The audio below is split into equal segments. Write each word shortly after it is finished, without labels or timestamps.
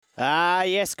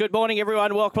Yes, good morning,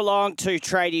 everyone. Welcome along to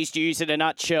Tradies News in a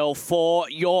nutshell for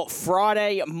your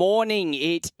Friday morning.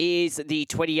 It is the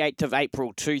 28th of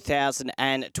April,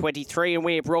 2023, and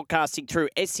we are broadcasting through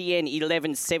SEN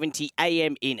 1170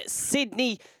 AM in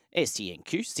Sydney,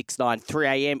 SENQ 693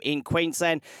 AM in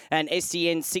Queensland, and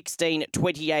SEN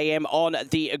 1620 AM on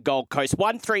the Gold Coast.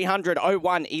 1300 01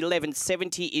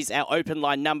 1170 is our open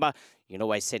line number. You can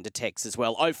always send a text as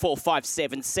well,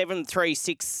 0457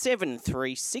 736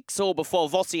 736, or before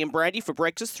Vossi and Brandy for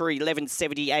breakfast through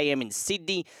 1170 AM in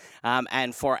Sydney.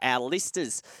 And for our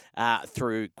listeners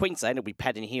through Queensland, it'll be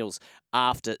Pat and Heels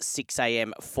after 6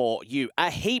 AM for you. A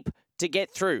heap to get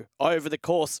through over the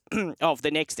course of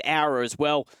the next hour as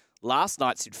well. Last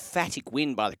night's emphatic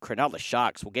win by the Cronulla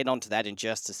Sharks. We'll get onto that in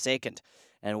just a second.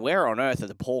 And where on earth are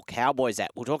the poor Cowboys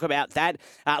at? We'll talk about that.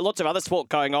 Lots of other sport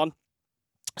going on.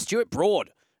 Stuart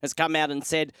Broad has come out and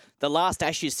said the last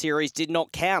Ashes series did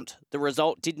not count. The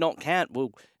result did not count.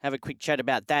 We'll have a quick chat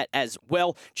about that as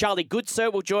well. Charlie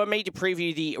Goodsir will join me to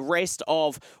preview the rest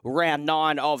of round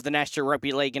 9 of the National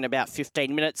Rugby League in about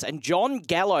 15 minutes. And John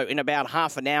Gallo in about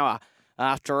half an hour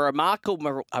after a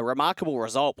remarkable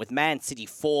result with Man City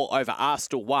 4 over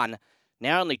Arsenal 1.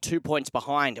 Now only 2 points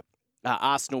behind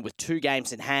Arsenal with 2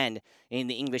 games in hand in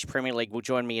the English Premier League will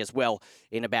join me as well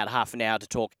in about half an hour to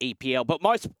talk EPL. But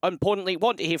most importantly,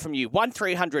 want to hear from you.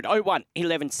 1300 01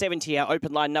 1170, our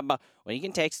open line number, or you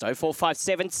can text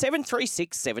 0457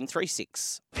 736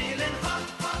 736.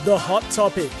 The hot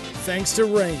topic, thanks to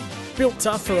Rheem. Built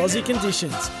tough for Aussie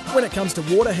conditions. When it comes to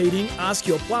water heating, ask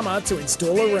your plumber to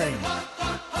install a Rheem.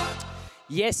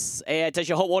 Yes, does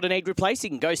your hot water need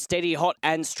replacing? Go steady, hot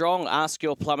and strong. Ask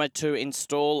your plumber to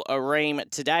install a Rheem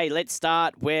today. Let's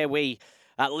start where we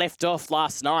left off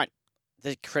last night.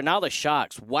 The Cronulla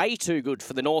Sharks, way too good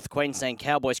for the North Queensland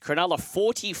Cowboys. Cronulla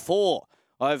 44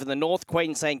 over the North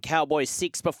Queensland Cowboys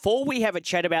 6. Before we have a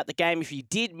chat about the game, if you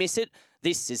did miss it,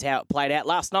 this is how it played out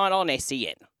last night on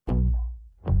SEN.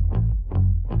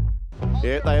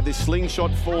 Yeah, they have this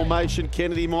slingshot formation.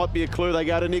 Kennedy might be a clue. They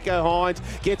go to Nico Hines.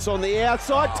 Gets on the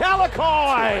outside.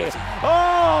 Talakai!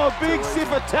 Oh, big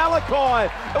sip of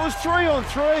Talakai. It was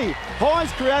 3-on-3.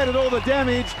 Hines created all the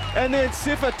damage, and then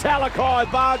Sifa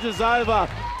Talakai barges over.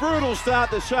 Brutal start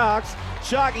the Sharks.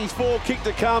 Sharkies 4, kick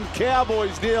to come.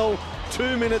 Cowboys 0.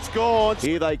 2 minutes gone.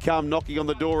 Here they come, knocking on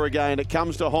the door again. It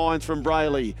comes to Hines from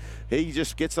Brayley. He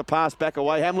just gets the pass back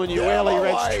away. Hamlin Ueli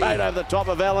ran straight over the top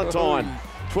of Valentine.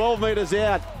 12 metres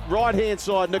out, right-hand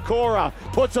side, Nakora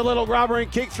puts a little rubbering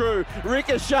kick through,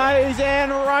 ricochets, and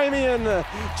Ramian.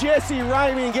 Jesse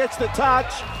Ramian gets the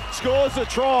touch, scores the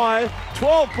try,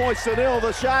 12 points to 0.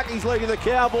 The Sharkies leading the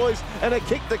Cowboys, and a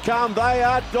kick to come. They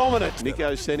are dominant.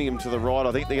 Nico's sending him to the right.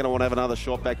 I think they're going to want to have another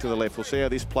shot back to the left. We'll see how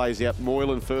this plays out.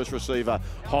 Moylan first receiver,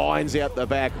 Hines out the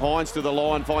back, Hines to the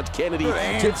line, finds Kennedy,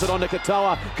 tips it on to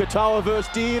Katoa. Katoa versus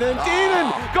Dearden.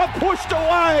 Dearden got pushed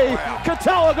away.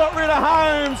 Katoa got rid of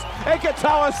Holmes, and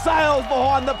Katoa sails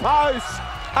behind the post.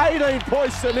 18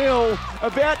 points to 0,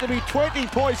 about to be 20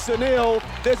 points to 0.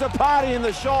 There's a party in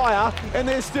the Shire, and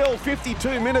there's still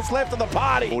 52 minutes left of the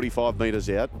party. 45 metres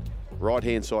out,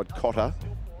 right-hand side, Cotter.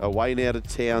 Away now to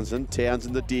Townsend.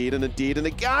 Townsend to Dearden, and Dearden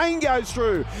again goes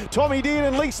through. Tommy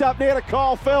Dearden leaks up now to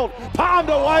Kyle Felt. Palmed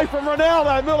away from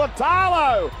Ronaldo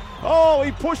Militalo. Oh,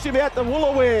 he pushed him out the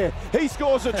Woolaware. He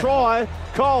scores a try,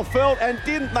 Kyle Felt, and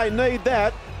didn't they need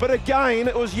that? But again,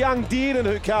 it was young Dearden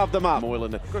who carved them up.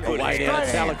 Moylan away down to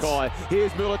Talakai.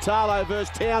 Here's Militalo versus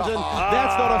Townsend.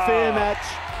 That's not a fair match.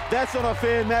 That's not a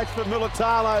fair match for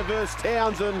Militalo versus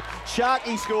Townsend.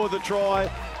 Sharky scored the try.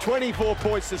 24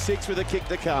 points to 6 with a kick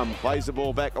to come. Plays the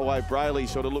ball back away. Brayley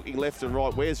sort of looking left and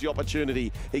right. Where's the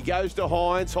opportunity? He goes to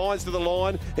Hines. Hines to the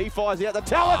line. He fires out to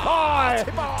Talakai.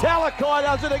 Talakai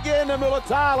does it again to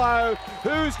Militalo,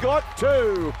 who's got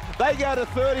 2. They go to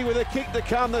 30 with a kick to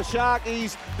come. The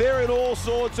Sharkies, they're in all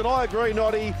sorts, and I agree,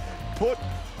 Noddy. Put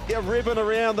a ribbon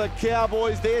around the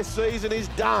Cowboys. Their season is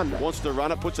done. Wants to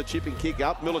run it, puts a chipping kick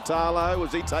up. Militalo,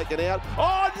 was he taken out?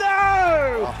 Oh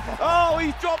no! Oh,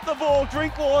 he's dropped the ball,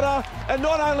 Drinkwater, and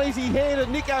not only has he handed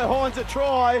Nico Hines a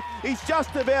try, he's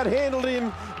just about handled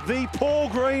him the Paul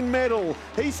Green medal.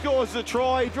 He scores the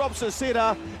try, he drops a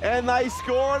sitter, and they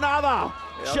score another.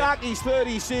 Sharkies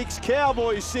 36,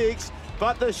 Cowboys 6.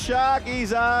 But the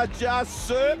Sharkies are just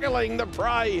circling the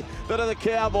prey that are the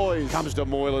Cowboys. Comes to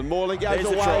Moylan. Moylan goes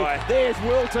away. There's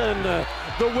Wilton.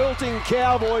 The wilting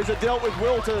Cowboys have dealt with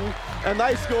Wilton, and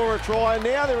they score a try.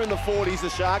 Now they're in the 40s, the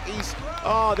Sharkies.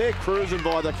 Oh, they're cruising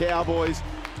by the Cowboys.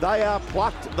 They are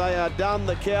plucked. They are done.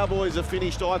 The Cowboys are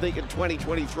finished, I think, in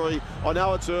 2023. I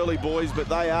know it's early, boys, but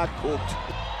they are cooked.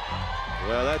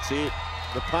 Well, that's it.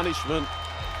 The punishment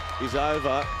is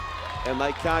over. and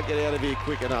they can't get out of here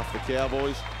quick enough, the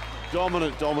Cowboys.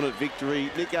 Dominant victory.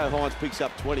 Nicho Hynes picks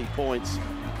up 20 points,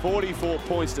 44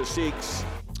 points to 6.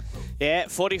 Yeah,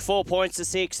 44 points to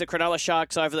 6. The Cronulla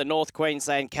Sharks over the North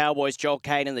Queensland Cowboys. Joel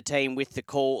Kane and the team with the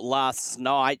call last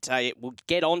night. We'll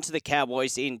get on to the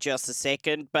Cowboys in just a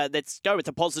second, but let's go with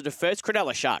the positive first.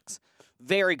 Cronulla Sharks,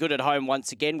 very good at home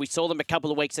once again. We saw them a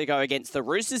couple of weeks ago against the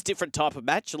Roosters. Different type of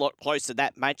match, a lot closer to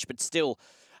that match, but still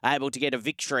able to get a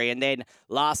victory. And then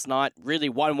last night, really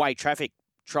one-way traffic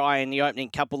try in the opening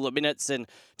couple of minutes. And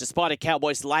despite a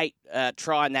Cowboys late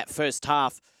try in that first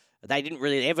half, they didn't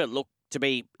really ever look to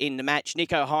be in the match.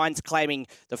 Nicho Hynes claiming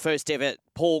the first ever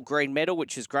Paul Green medal,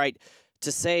 which is great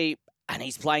to see. And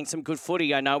he's playing some good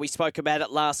footy. I know we spoke about it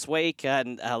last week,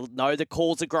 and I know the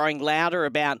calls are growing louder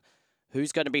about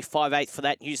who's going to be 5'8" for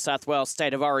that New South Wales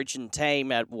State of Origin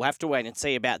team. We'll have to wait and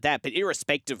see about that. But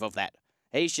irrespective of that,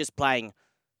 he's just playing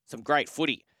some great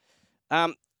footy.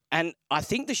 And I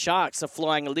think the Sharks are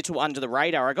flying a little under the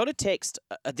radar. I got a text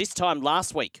this time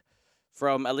last week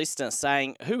from a listener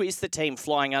saying, who is the team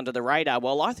flying under the radar?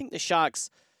 Well, I think the Sharks,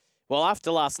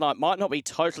 after last night, might not be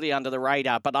totally under the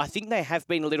radar, but I think they have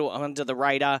been a little under the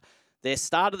radar. Their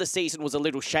start of the season was a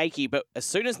little shaky, but as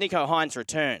soon as Nicho Hynes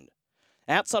returned,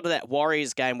 outside of that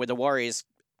Warriors game where the Warriors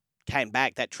came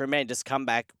back, that tremendous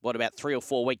comeback, about 3 or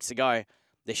 4 weeks ago,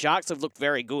 the Sharks have looked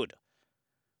very good.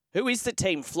 Who is the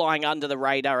team flying under the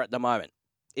radar at the moment?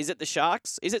 Is it the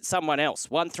Sharks? Is it someone else?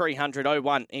 1300 01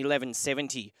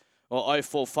 1170 or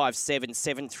 0457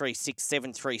 736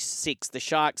 736. The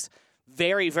Sharks,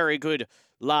 very, very good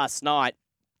last night.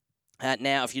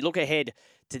 Now, if you look ahead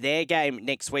to their game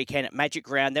next weekend at Magic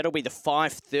Round, that'll be the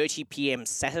 5:30 p.m.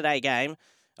 Saturday game.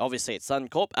 Obviously, at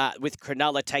Suncorp, with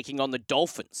Cronulla taking on the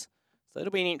Dolphins. So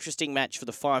it'll be an interesting match for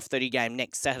the 5:30 game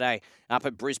next Saturday up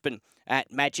at Brisbane at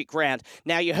Magic Round.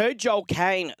 Now, you heard Joel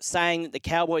Kane saying that the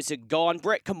Cowboys are gone.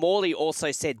 Brett Kamali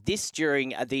also said this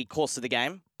during the course of the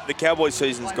game. The Cowboys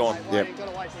season's gone. Yep,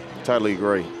 totally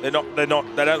agree. They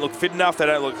don't look fit enough. They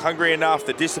don't look hungry enough.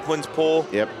 The discipline's poor.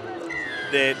 Yep.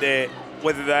 They're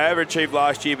whether they overachieved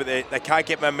last year, but they can't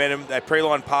get momentum. They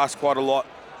pre-line pass quite a lot.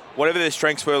 Whatever their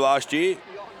strengths were last year,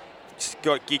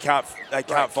 they can't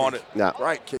find it. No.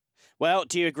 Great kick. Well,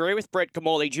 do you agree with Brett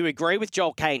Kamali? Do you agree with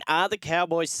Joel Kane? Is the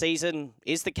Cowboys season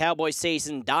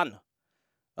done?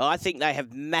 Well, I think they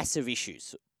have massive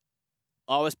issues.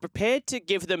 I was prepared to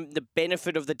give them the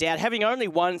benefit of the doubt, having only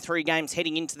won 3 games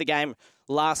heading into the game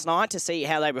last night to see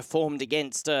how they performed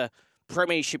against a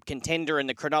premiership contender in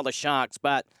the Cronulla Sharks,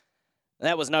 but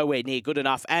that was nowhere near good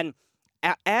enough. And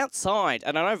outside,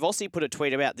 and I know Vossi put a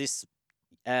tweet about this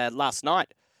last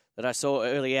night that I saw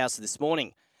early hours of this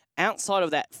morning, outside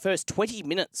of that first 20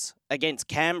 minutes against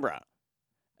Canberra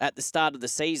at the start of the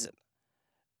season,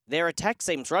 their attack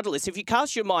seems rudderless. If you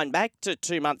cast your mind back to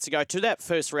 2 months ago to that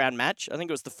first round match, I think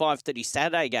it was the 5:30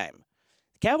 Saturday game,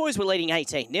 the Cowboys were leading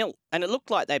 18-0, and it looked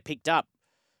like they picked up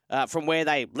from where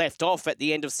they left off at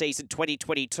the end of season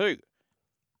 2022.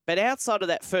 But outside of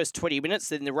that first 20 minutes,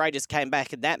 then the Raiders came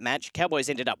back in that match. Cowboys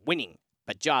ended up winning,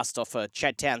 but just off a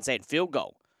Chad Townsend field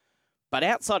goal. But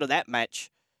outside of that match,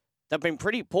 they've been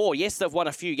pretty poor. Yes, they've won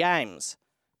a few games,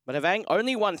 but have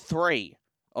only won 3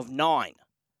 of 9.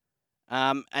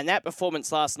 And that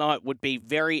performance last night would be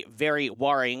very, very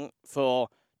worrying for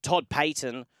Todd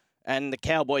Payten and the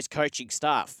Cowboys coaching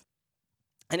staff.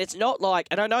 And it's not like,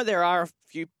 and I know there are a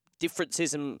few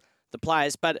differences in the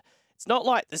players, but it's not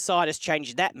like the side has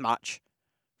changed that much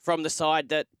from the side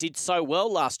that did so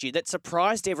well last year, that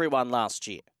surprised everyone last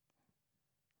year.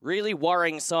 Really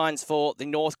worrying signs for the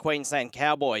North Queensland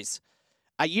Cowboys.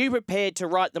 Are you prepared to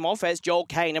write them off as Joel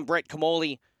Kane and Brett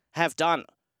Kamali have done?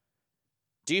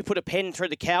 Do you put a pen through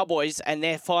the Cowboys and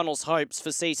their finals hopes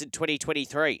for season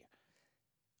 2023?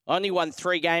 Only won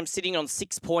 3 games, sitting on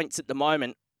 6 points at the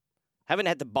moment. Haven't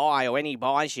had the bye or any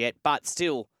byes yet, but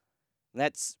still,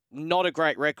 that's not a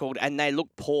great record, and they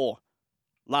looked poor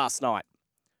last night.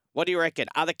 What do you reckon?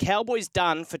 Are the Cowboys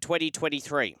done for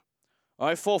 2023?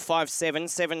 0457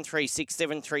 736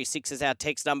 736 is our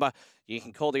text number. You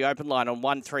can call the open line on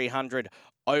 1300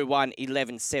 01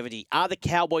 1170. Are the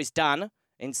Cowboys done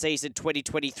in season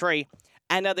 2023?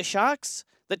 And are the Sharks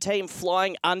the team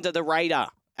flying under the radar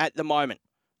at the moment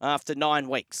after 9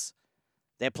 weeks?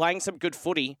 They're playing some good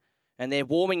footy and they're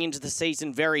warming into the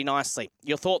season very nicely.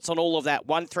 Your thoughts on all of that?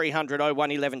 1300 01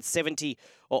 1170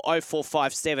 or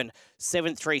 0457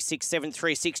 736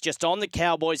 736. Just on the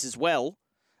Cowboys as well.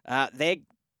 Their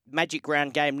Magic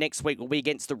Round game next week will be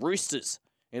against the Roosters.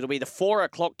 It'll be the 4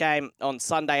 o'clock game on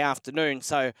Sunday afternoon.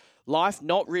 So life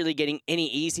not really getting any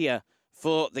easier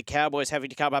for the Cowboys, having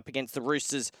to come up against the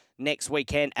Roosters next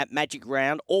weekend at Magic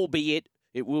Round, albeit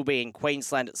It will be in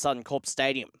Queensland at Suncorp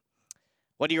Stadium.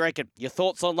 What do you reckon? Your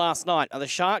thoughts on last night? Are the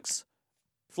Sharks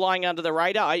flying under the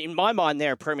radar? In my mind,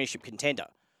 they're a premiership contender.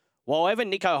 While ever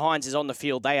Nico Hines is on the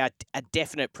field, they are a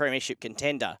definite premiership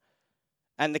contender.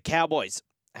 And the Cowboys,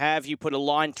 have you put a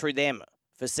line through them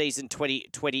for season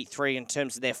 2023 in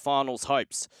terms of their finals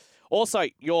hopes? Also,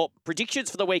 your predictions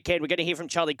for the weekend. We're going to hear from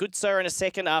Charlie Goodsir in a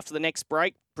second after the next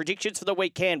break. Predictions for the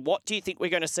weekend. What do you think we're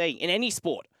going to see in any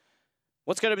sport?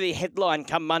 What's going to be the headline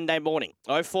come Monday morning?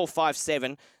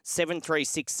 0457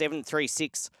 736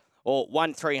 736 or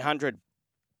 1300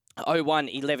 01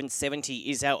 1170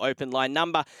 is our open line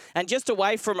number. And just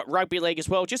away from rugby league as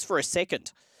well, just for a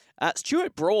second,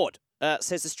 Stuart Broad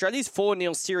says Australia's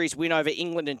 4-0 series win over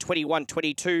England in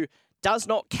 21-22 does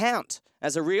not count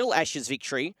as a real Ashes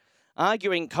victory,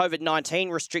 arguing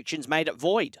COVID-19 restrictions made it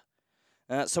void.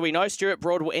 So we know Stuart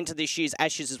Broad will enter this year's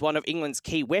Ashes as one of England's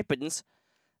key weapons.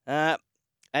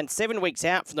 And 7 weeks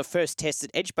out from the first test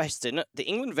at Edgbaston, the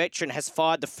England veteran has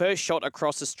fired the first shot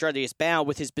across Australia's bow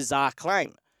with his bizarre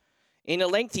claim. In a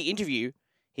lengthy interview,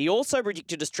 he also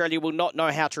predicted Australia will not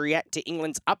know how to react to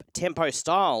England's up-tempo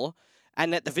style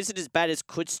and that the visitors' batters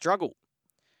could struggle.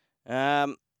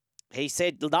 He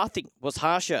said nothing was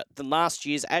harsher than last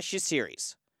year's Ashes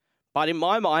series. But in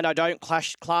my mind, I don't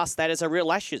class that as a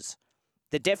real Ashes.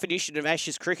 The definition of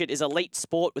Ashes cricket is elite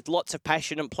sport with lots of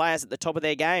passion and players at the top of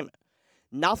their game.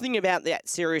 Nothing about that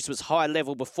series was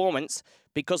high-level performance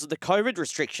because of the COVID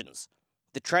restrictions.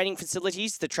 The training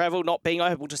facilities, the travel, not being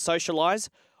able to socialise.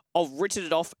 I've written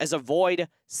it off as a void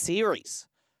series.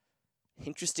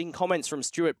 Interesting comments from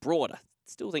Stuart Broad. I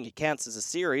still think it counts as a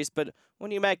series, but what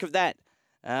do you make of that?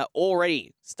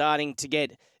 Already starting to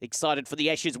get excited for the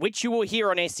Ashes, which you will hear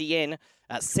on SEN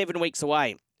 7 weeks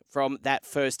away from that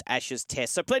first Ashes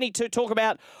test. So plenty to talk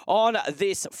about on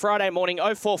this Friday morning.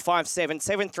 0457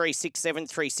 736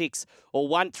 736 or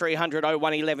 1300 01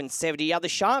 1170. Are the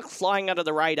Sharks flying under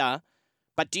the radar,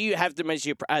 but do you have them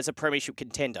as a premiership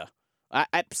contender?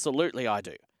 Absolutely, I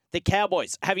do. The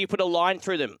Cowboys, have you put a line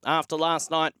through them after last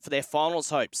night for their finals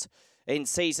hopes in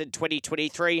season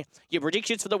 2023? Your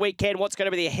predictions for the weekend, what's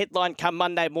going to be the headline come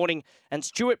Monday morning? And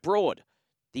Stuart Broad,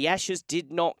 the Ashes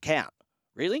did not count.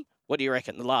 Really? What do you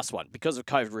reckon? The last one, because of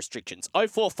COVID restrictions.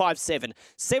 0457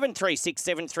 736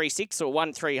 736 or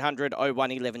 1300 01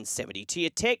 1170. To your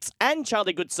text, and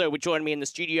Charlie Goodsir will join me in the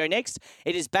studio next.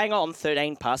 It is bang on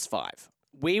 5:13.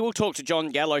 We will talk to John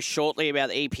Gallo shortly about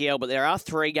the EPL, but there are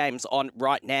 3 games on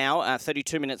right now.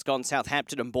 32 minutes gone,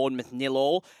 Southampton and Bournemouth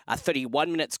 0-0.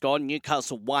 31 minutes gone,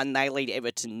 Newcastle 1, they lead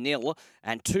Everton 0.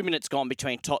 And 2 minutes gone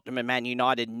between Tottenham and Man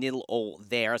United 0-0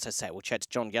 there. As I say, we'll chat to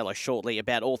John Gallo shortly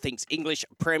about all things English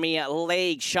Premier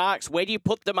League. Sharks, where do you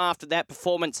put them after that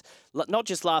performance? Not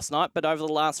just last night, but over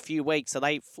the last few weeks. Are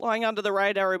they flying under the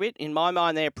radar a bit? In my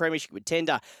mind, they're a premiership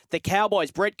contender. The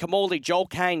Cowboys, Brett Kamali, Joel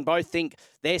Kane, both think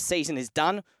their season is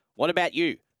done. What about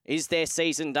you? Is their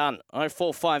season done?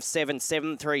 0457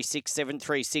 736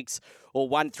 736 or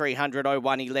 1300 01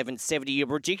 1170. Your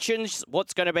predictions,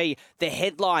 what's going to be the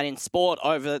headline in sport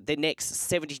over the next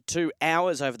 72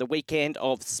 hours over the weekend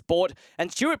of sport?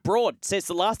 And Stuart Broad says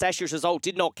the last Ashes result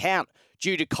did not count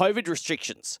due to COVID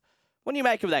restrictions. What do you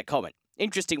make of that comment?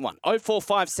 Interesting one.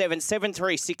 0457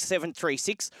 736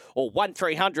 736 or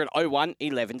 1300 01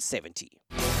 1170.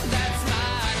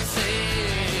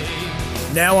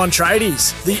 Now on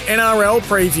Tradies, the NRL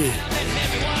preview.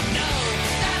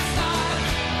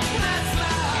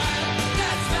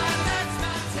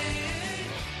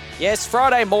 Yes,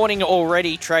 Friday morning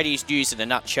already. Tradies news in a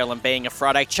nutshell and being a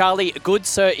Friday. Charlie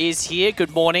Goodsir is here.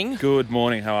 Good morning. Good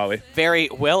morning. How are we? Very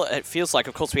well. It feels like,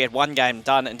 of course, we had one game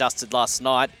done and dusted last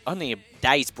night. Only a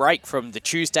day's break from the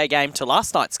Tuesday game to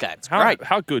last night's game. It's great.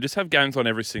 How good. Just have games on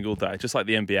every single day, just like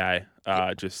the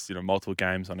NBA. Just multiple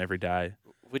games on every day.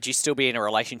 Would you still be in a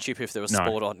relationship if there was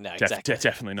sport on? No, exactly.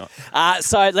 Definitely not.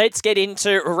 So let's get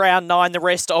into round 9, the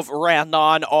rest of round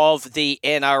 9 of the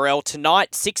NRL.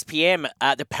 Tonight, 6 p.m,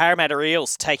 the Parramatta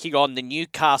Eels taking on the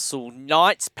Newcastle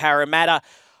Knights. Parramatta,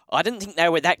 I didn't think they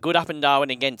were that good up in Darwin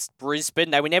against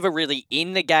Brisbane. They were never really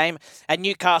in the game. And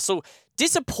Newcastle,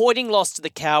 disappointing loss to the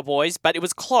Cowboys, but it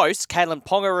was close. Kalen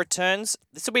Ponga returns.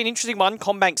 This will be an interesting one.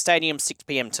 CommBank Stadium, 6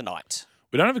 p.m. tonight.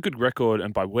 We don't have a good record,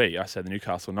 and by we, I say the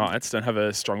Newcastle Knights, don't have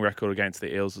a strong record against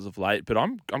the Eels as of late, but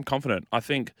I'm confident. I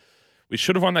think we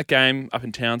should have won that game up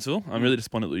in Townsville. I'm really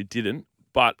disappointed that we didn't,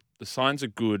 but the signs are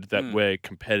good that we're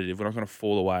competitive. We're not going to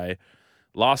fall away.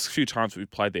 Last few times we've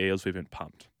played the Eels, we've been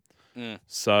pumped.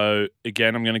 So,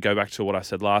 again, I'm going to go back to what I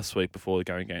said last week before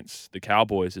going against the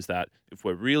Cowboys, is that if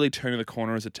we're really turning the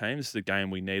corner as a team, this is a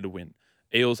game we need to win.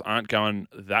 Eels aren't going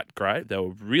that great. They were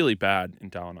really bad in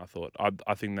Darwin, I thought.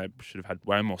 I think they should have had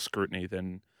way more scrutiny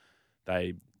than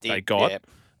they got.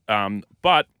 Yeah.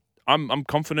 But I'm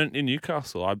confident in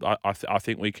Newcastle. I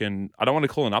think we can. I don't want to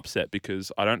call an upset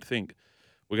because I don't think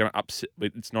we're going to upset.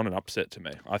 It's not an upset to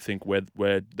me. I think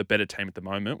we're the better team at the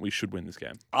moment. We should win this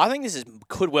game. I think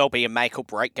could well be a make or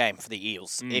break game for the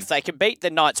Eels. If they can beat the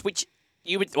Knights, which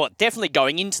you would, definitely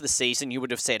going into the season, you would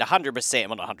have said 100%,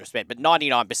 well, not 100%, but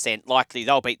 99% likely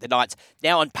they'll beat the Knights.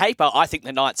 Now, on paper, I think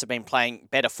the Knights have been playing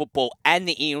better football and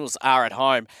the Eels are at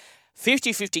home.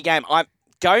 50-50 game. I'm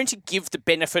going to give the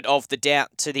benefit of the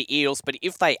doubt to the Eels, but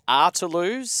if they are to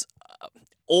lose,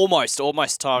 almost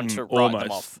time to write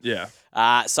them off. Yeah.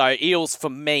 So Eels for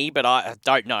me, but I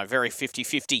don't know. Very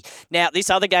 50-50. Now, this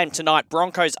other game tonight,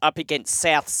 Broncos up against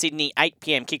South Sydney, 8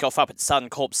 p.m. kickoff up at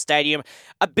Suncorp Stadium.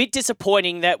 A bit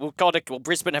disappointing that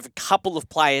Brisbane have a couple of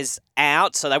players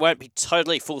out, so they won't be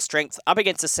totally full strength up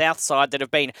against the South side that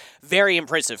have been very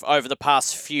impressive over the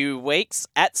past few weeks.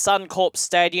 At Suncorp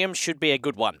Stadium should be a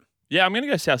good one. Yeah, I'm going to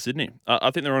go South Sydney.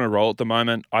 I think they're on a roll at the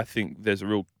moment. I think there's a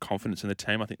real confidence in the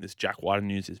team. I think this Jack White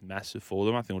news is massive for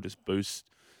them. I think it'll just boost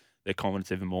their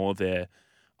confidence even more there.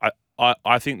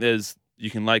 I think you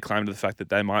can lay claim to the fact that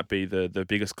they might be the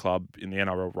biggest club in the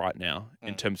NRL right now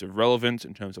in terms of relevance,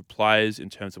 in terms of players, in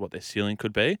terms of what their ceiling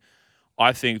could be.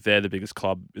 I think they're the biggest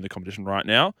club in the competition right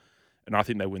now, and I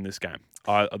think they win this game.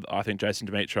 I think Jason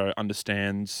Demetrio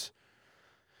understands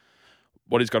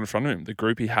what he's got in front of him. The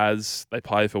group he has, they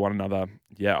play for one another.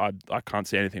 Yeah, I can't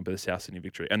see anything but the South Sydney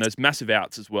victory. And those massive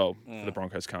outs as well for the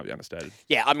Broncos can't be understated.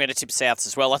 Yeah, I'm going to tip Souths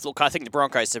as well. Look, I think the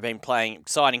Broncos have been playing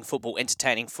exciting football,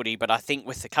 entertaining footy, but I think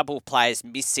with a couple of players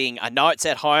missing, I know it's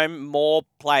at home, more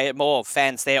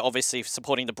fans there obviously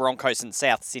supporting the Broncos and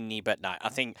South Sydney, but no, I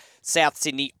think South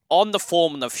Sydney on the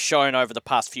form they've shown over the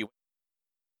past few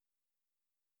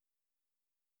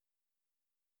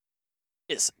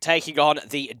taking on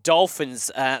the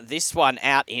Dolphins, this one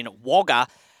out in Wagga.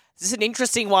 This is an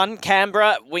interesting one,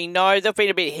 Canberra. We know they've been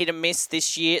a bit hit and miss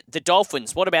this year. The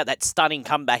Dolphins, what about that stunning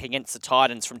comeback against the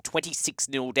Titans from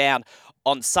 26-0 down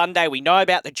on Sunday? We know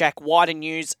about the Jack White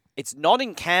news. It's not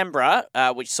in Canberra,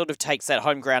 which sort of takes that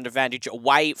home ground advantage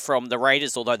away from the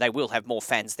Raiders, although they will have more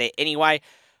fans there anyway.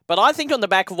 But I think on the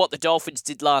back of what the Dolphins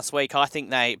did last week, I think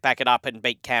they back it up and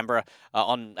beat Canberra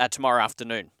on tomorrow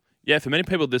afternoon. Yeah, for many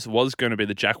people, this was going to be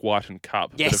the Jack Whiten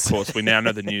Cup. Yes. But of course, we now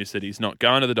know the news that he's not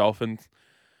going to the Dolphins.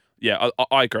 Yeah,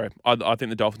 I agree. I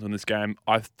think the Dolphins win this game.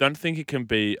 I don't think it can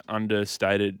be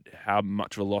understated how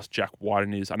much of a loss Jack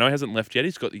Whiten is. I know he hasn't left yet.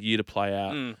 He's got the year to play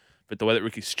out. But the way that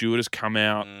Ricky Stewart has come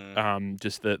out,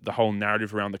 just the whole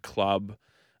narrative around the club,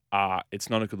 it's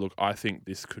not a good look. I think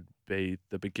this could be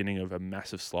the beginning of a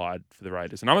massive slide for the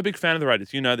Raiders. And I'm a big fan of the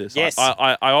Raiders. You know this. Yes.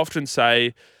 I often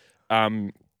say...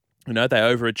 they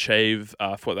overachieve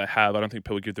for what they have. I don't think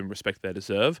people give them respect they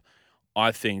deserve.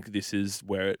 I think this is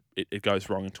where it goes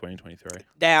wrong in 2023.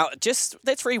 Now, just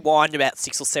let's rewind about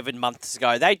 6 or 7 months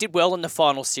ago. They did well in the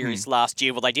final series last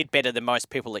year. Well, they did better than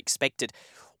most people expected.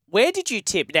 Where did you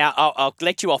tip? Now, I'll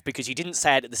let you off because you didn't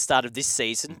say it at the start of this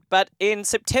season, but in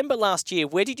September last year,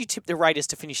 where did you tip the Raiders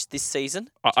to finish this season?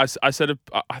 I said...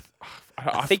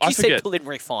 I think you said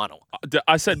preliminary final.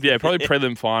 I said, yeah, probably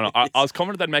prelim final. I was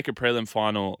confident they'd make a prelim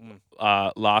final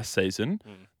last season.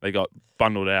 They got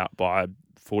bundled out by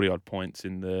 40-odd points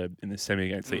in the semi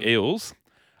against the Eels.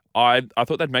 I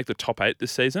thought they'd make the top 8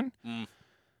 this season.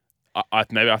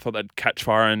 Maybe I thought they'd catch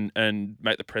fire and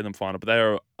make the prelim final, but they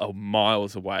are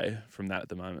miles away from that at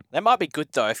the moment. That might be good,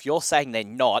 though, if you're saying they're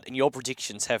not, and your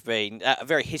predictions have been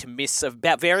very hit and miss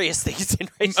about various things in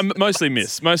recent Mostly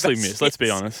miss. Let's be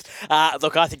honest.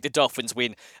 Look, I think the Dolphins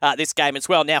win this game as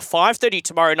well. Now, 5:30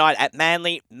 tomorrow night at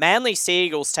Manly. Manly Sea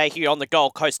Eagles taking on the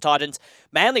Gold Coast Titans.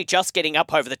 Manly just getting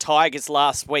up over the Tigers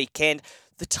last weekend.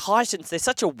 The Titans, they're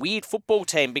such a weird football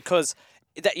team because...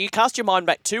 you cast your mind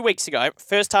back 2 weeks ago,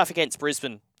 first half against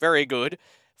Brisbane, very good.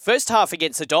 First half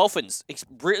against the Dolphins,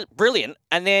 brilliant.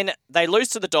 And then they lose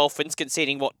to the Dolphins,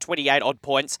 conceding, 28-odd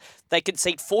points. They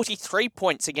concede 43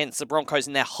 points against the Broncos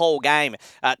in their whole game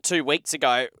 2 weeks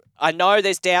ago. I know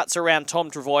there's doubts around Tom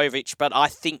Trbojevic, but I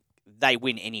think they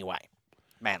win anyway.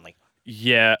 Manly.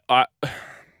 Yeah,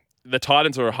 the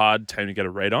Titans are a hard team to get a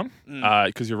read on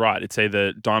because you're right. It's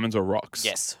either diamonds or rocks.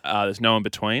 Yes. There's no in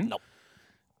between. Nope.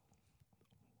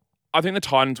 I think the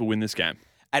Titans will win this game.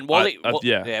 And Wally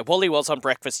was on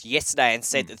breakfast yesterday and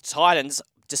said that the Titans,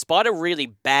 despite a really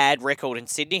bad record in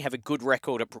Sydney, have a good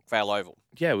record at Brookvale Oval.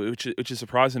 Yeah, which is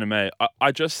surprising to me.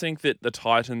 I just think that the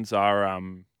Titans are. I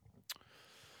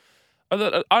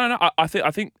don't know. I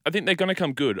think they're going to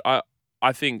come good.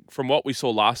 I think from what we saw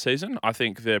last season, I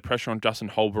think the pressure on Justin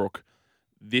Holbrook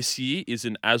this year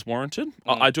isn't as warranted.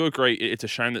 I do agree. It's a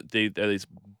shame that there are these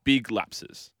big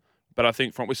lapses. But I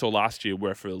think from what we saw last year,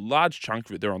 where for a large chunk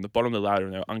of it, they're on the bottom of the ladder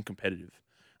and they're uncompetitive.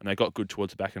 And they got good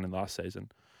towards the back end of last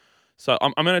season. So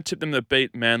I'm going to tip them to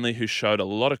beat Manly, who showed a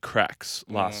lot of cracks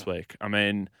last week. I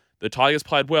mean, the Tigers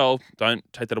played well. Don't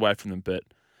take that away from them. But,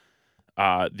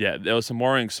 there were some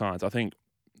worrying signs. I think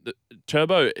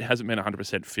Turbo hasn't been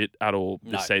 100% fit at all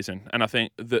this season. And I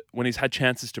think that when he's had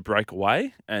chances to break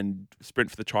away and sprint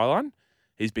for the try line,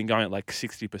 he's been going at like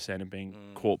 60% and being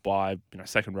caught by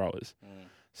second rowers.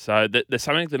 So there's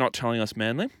something they're not telling us,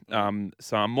 Manly.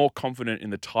 So I'm more confident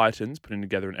in the Titans putting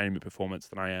together an enemy performance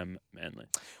than I am Manly.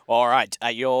 All right,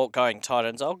 you're going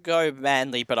Titans. I'll go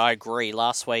Manly, but I agree.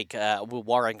 Last week, were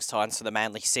worrying signs for the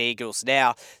Manly Seagulls.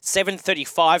 Now,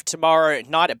 7:35 tomorrow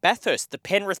night at Bathurst, the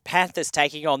Penrith Panthers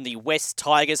taking on the West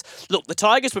Tigers. Look, the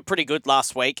Tigers were pretty good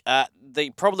last week. The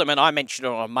problem, and I mentioned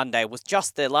it on Monday, was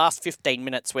just their last 15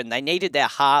 minutes when they needed their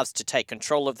halves to take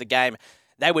control of the game.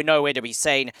 They were nowhere to be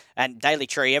seen, and Daly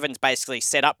Cherry Evans basically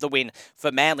set up the win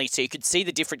for Manly, so you could see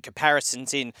the different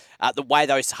comparisons in the way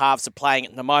those halves are playing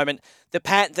at the moment. The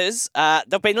Panthers,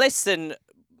 they've been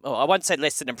I won't say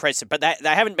less than impressive, but they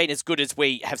haven't been as good as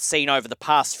we have seen over the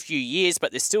past few years,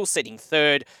 but they're still sitting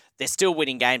third, they're still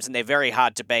winning games, and they're very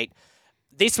hard to beat.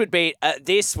 This would be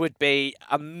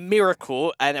a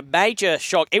miracle and a major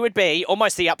shock. It would be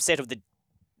almost the upset of the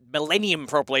millennium,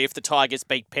 probably, if the Tigers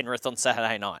beat Penrith on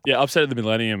Saturday night. Yeah, upset of the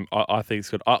millennium, I think it's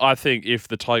good. I think if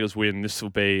the Tigers win, this will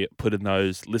be put in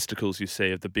those listicles you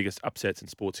see of the biggest upsets in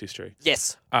sports history.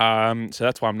 Yes. So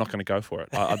that's why I'm not going to go for it.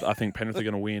 I think Penrith are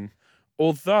going to win.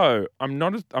 Although I'm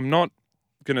not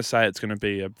going to say it's going to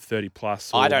be a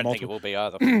 30-plus. I don't think it will be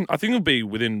either. I think it'll be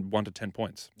within 1 to 10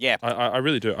 points. Yeah. I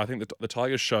really do. I think the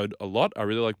Tigers showed a lot. I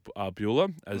really like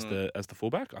Bueller as the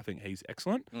fullback. I think he's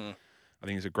excellent. I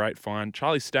think he's a great find.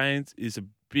 Charlie Staines is a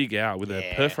big out with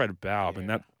a perforated valve, and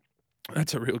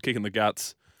that's a real kick in the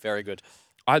guts. Very good.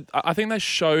 I think they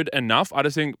showed enough. I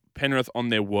just think Penrith, on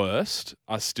their worst,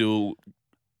 are still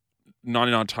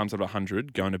 99 times out of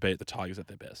 100 going to beat the Tigers at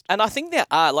their best. And I think there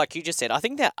are, like you just said, I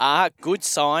think there are good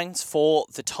signs for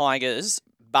the Tigers,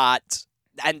 but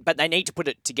they need to put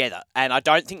it together. And I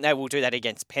don't think they will do that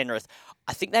against Penrith.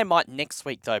 I think they might next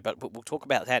week, though, but we'll talk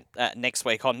about that next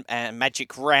week on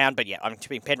Magic Round. But yeah, I'm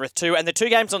tipping Penrith too. And the two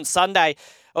games on Sunday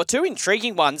are two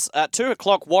intriguing ones. 2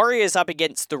 o'clock, Warriors up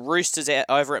against the Roosters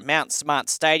over at Mount Smart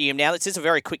Stadium. Now, this is a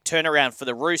very quick turnaround for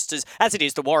the Roosters, as it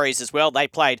is the Warriors as well. They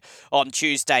played on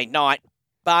Tuesday night.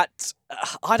 But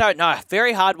I don't know.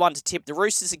 Very hard one to tip. The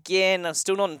Roosters, again, I'm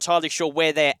still not entirely sure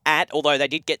where they're at, although they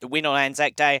did get the win on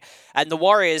Anzac Day. And the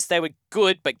Warriors, they were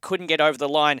good, but couldn't get over the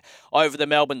line over the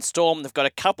Melbourne Storm. They've got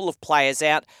a couple of players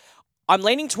out. I'm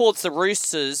leaning towards the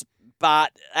Roosters,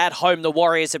 but at home, the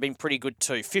Warriors have been pretty good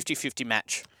too. 50-50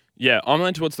 match. Yeah, I'm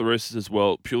leaning towards the Roosters as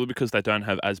well, purely because they don't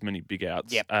have as many big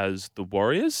outs as the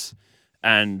Warriors.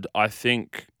 And I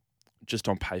think just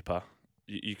on paper,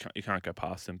 you can't go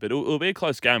past them. But it'll be a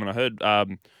close game. And I heard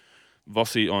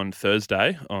Vossi on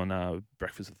Thursday on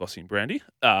Breakfast with Vossi and Brandy,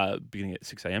 beginning at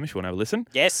 6 a.m. if you want to have a listen.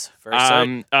 Yes, very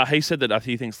soon. He said that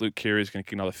he thinks Luke Keary is going to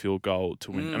kick another field goal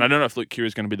to win. And I don't know if Luke Keary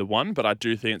is going to be the one, but I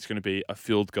do think it's going to be a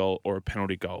field goal or a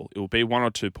penalty goal. It will be 1 or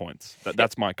 2 points.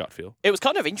 That's my gut feel. It was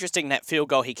kind of interesting, that field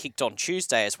goal he kicked on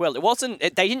Tuesday as well.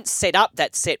 They didn't set up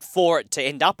that set for it to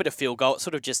end up at a field goal. It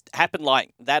sort of just happened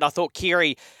like that. I thought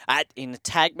Keary in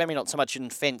attack, maybe not so much in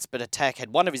defence, but attack,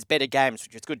 had one of his better games,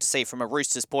 which was good to see from a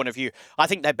Roosters point of view. I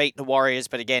think they beat the Warriors,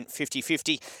 but again, 50-50.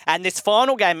 And this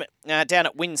final game down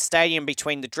at WIN Stadium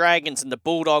between the Dragons and the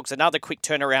Bulldogs, another quick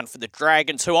turnaround for the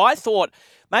Dragons, who I thought,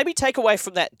 maybe take away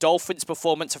from that Dolphins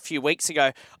performance a few weeks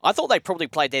ago, I thought they probably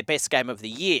played their best game of the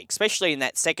year, especially in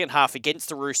that second half against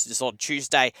the Roosters on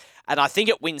Tuesday. And I think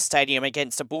at WIN Stadium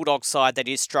against a Bulldogs side that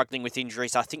is struggling with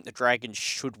injuries, I think the Dragons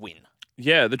should win.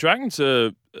 Yeah, the Dragons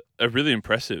are really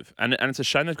impressive. And it's a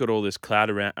shame they've got all this cloud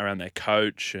around their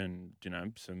coach and,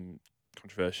 some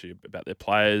controversy about their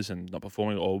players and not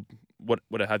performing or what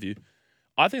have you.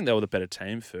 I think they were the better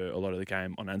team for a lot of the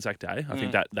game on Anzac Day. I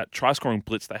think that try-scoring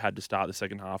blitz they had to start the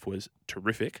second half was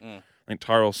terrific. I think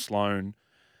Tyrell Sloan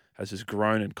has just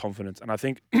grown in confidence, and I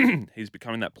think he's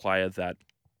becoming that player that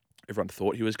everyone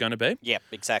thought he was going to be. Yep,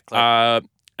 exactly. And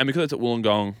because it's at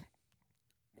Wollongong,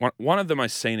 one of the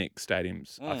most scenic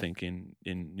stadiums, I think, in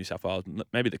New South Wales,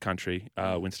 maybe the country,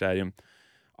 WIN Stadium.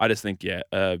 I just think,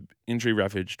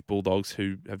 injury-ravaged Bulldogs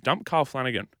who have dumped Kyle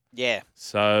Flanagan. Yeah.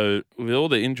 So with all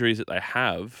the injuries that they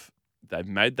have, they've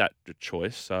made that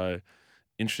choice. So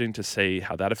interesting to see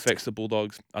how that affects the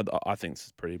Bulldogs. I think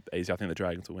it's pretty easy. I think the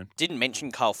Dragons will win. Didn't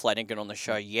mention Kyle Flanagan on the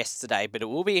show yesterday, but it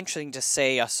will be interesting to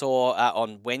see. I saw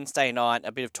on Wednesday night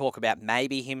a bit of talk about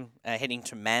maybe him heading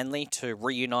to Manly to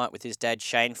reunite with his dad,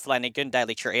 Shane Flanagan.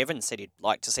 Daily Chair Evans said he'd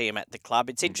like to see him at the club.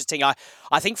 It's interesting. I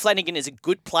think Flanagan is a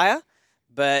good player,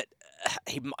 but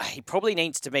he probably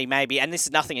needs to be maybe, and this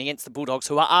is nothing against the Bulldogs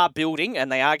who are building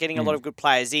and they are getting a lot of good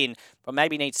players in, but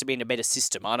maybe needs to be in a better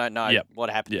system. I don't know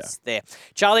what happens there.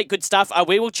 Charlie, good stuff.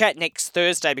 We will chat next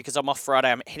Thursday because I'm off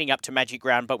Friday. I'm heading up to Magic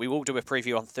Round, but we will do a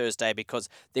preview on Thursday because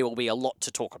there will be a lot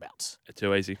to talk about.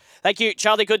 Too easy. Thank you,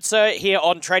 Charlie Good Sir, here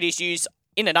on Tradies News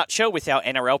in a nutshell with our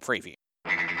NRL preview.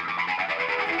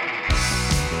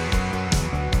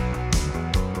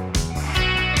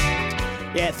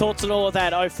 Yeah, thoughts on all of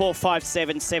that,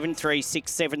 0457 736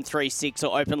 736,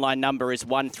 or open line number is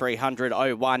 1300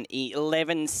 01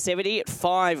 1170 at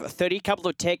 5:30. A couple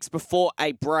of texts before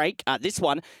a break. This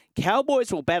one,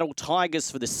 Cowboys will battle Tigers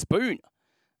for the spoon.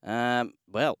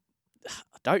 Well,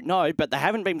 I don't know, but they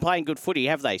haven't been playing good footy,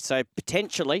 have they? So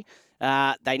potentially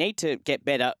they need to get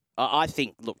better. I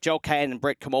think, look, Joel Caine and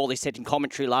Brett Kamali said in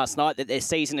commentary last night that their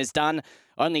season is done.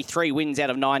 Only 3 wins out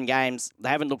of 9 games. They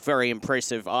haven't looked very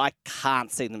impressive. I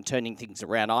can't see them turning things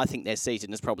around. I think their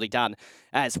season is probably done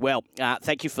as well.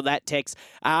 Thank you for that text.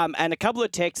 And a couple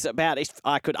of texts about if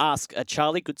I could ask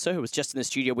Charlie Goodsir, who was just in the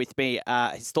studio with me,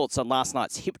 his thoughts on last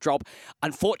night's hip drop.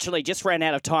 Unfortunately, just ran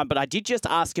out of time, but I did just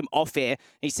ask him off air.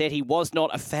 He said he was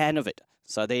not a fan of it.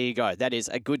 So there you go. That is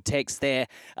a good text there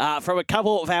from a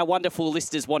couple of our wonderful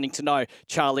listeners wanting to know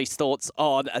Charlie's thoughts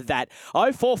on that.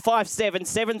 0457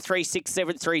 736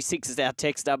 736 is our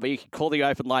text number. You can call the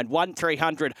open line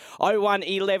 1300 01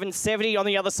 1170. On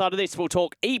the other side of this, we'll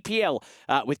talk EPL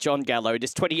with John Gallo. It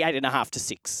is 28.5 to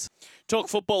 6. Talk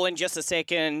football in just a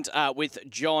second with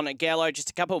John Gallo. Just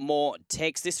a couple more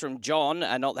texts. This from John,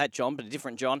 not that John, but a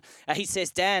different John. He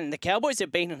says, Dan, the Cowboys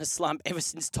have been in a slump ever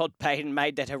since Todd Payton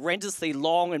made that horrendously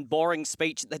long and boring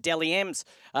speech at the Dally M's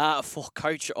for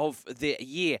Coach of the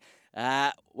Year.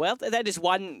 Well, that is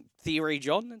one theory,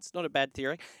 John. It's not a bad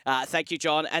theory. Thank you,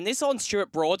 John. And this on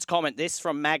Stuart Broad's comment, this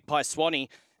from Magpie Swanee.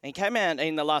 He came out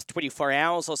in the last 24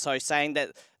 hours or so saying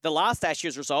that the last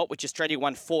Ashes result, which Australia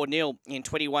won 4-0 in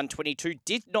 21-22,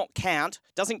 did not count,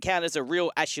 doesn't count as a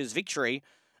real Ashes victory,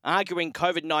 arguing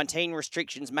COVID-19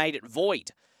 restrictions made it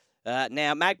void.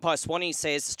 Now, Magpie Swanee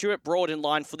says, Stuart Broad in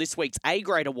line for this week's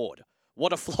A-grade award.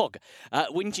 What a flog.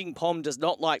 Whinging Pom does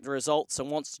not like the results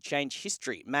and wants to change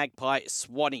history. Magpie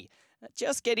Swanee.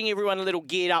 Just getting everyone a little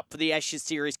geared up for the Ashes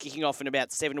series kicking off in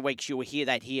about 7 weeks. You will hear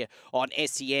that here on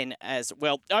SEN as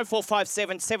well.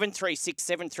 0457 736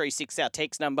 736, our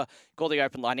text number. Call the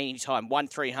open line anytime,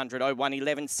 1300 01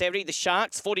 1170. The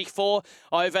Sharks, 44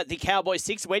 over the Cowboys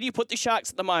 6. Where do you put the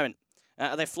Sharks at the moment?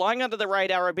 They're flying under the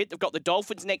radar a bit. They've got the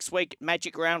Dolphins next week,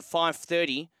 Magic Round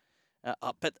 5:30.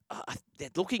 But they're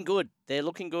looking good. They're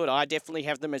looking good. I definitely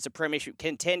have them as a premiership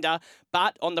contender.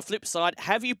 But on the flip side,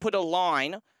 have you put a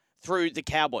line through the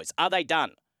Cowboys? Are they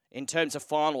done in terms of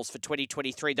finals for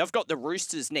 2023? They've got the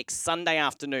Roosters next Sunday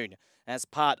afternoon as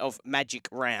part of Magic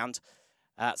Round.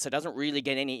 So it doesn't really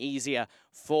get any easier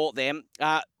for them.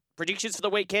 Predictions for the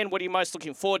weekend, what are you most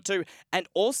looking forward to? And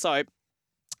also,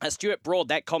 Stuart Broad,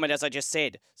 that comment, as I just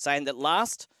said, saying that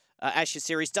last Ashes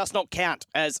series does not count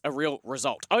as a real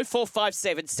result.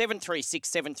 0457 736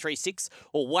 736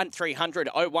 or 1300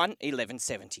 01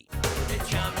 1170.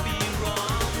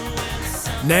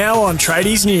 Now on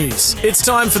Tradies News, it's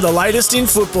time for the latest in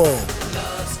football.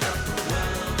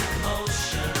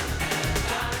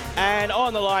 And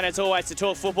on the line, as always, to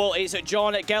talk football is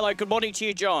John Gallo. Good morning to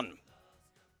you, John.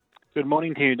 Good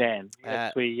morning to you, Dan.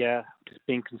 Yes, we just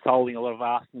been consoling a lot of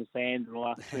Arsenal fans in the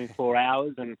last 24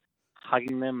 hours and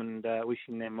hugging them and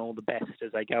wishing them all the best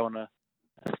as they go on a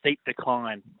steep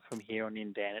decline from here on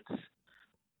in, Dan.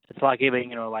 It's like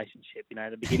being in a relationship. You know,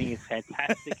 the beginning is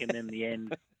fantastic and then the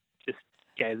end just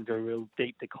goes into a real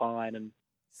deep decline and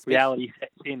reality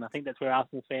sets in. I think that's where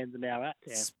Arsenal fans are now at.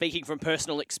 Dan. Speaking from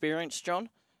personal experience, John?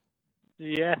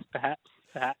 Yes, perhaps.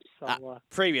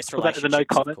 Previous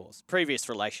relationships, of course. Previous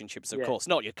relationships, of course,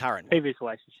 not your current one. Previous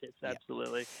relationships,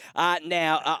 absolutely.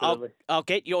 Now, I'll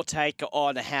get your take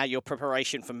on how your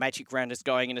preparation for Magic Round is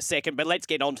going in a second, but let's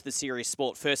get on to the serious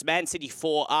sport first. Man City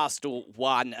 4, Arsenal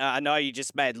 1. I know you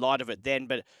just made light of it then,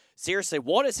 but seriously,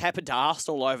 what has happened to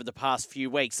Arsenal over the past few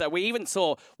weeks? So we even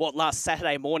saw, last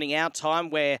Saturday morning our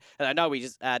time where, and I know we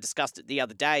just discussed it the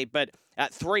other day, but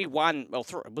 3-1,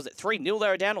 was it 3-0 they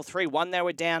were down or 3-1 they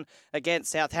were down against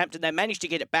Southampton? They managed to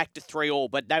get it back to 3-3,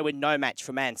 but they were no match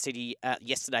for Man City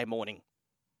yesterday morning.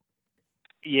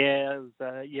 Yeah, it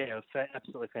was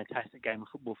absolutely fantastic game of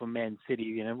football from Man City.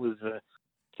 You know, it was,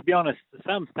 to be honest,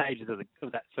 some stages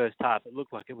of that first half, it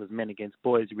looked like it was men against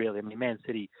boys, really. I mean, Man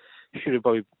City should have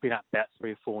probably been up about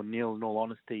 3 or 4-0, in all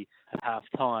honesty, at half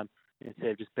time, instead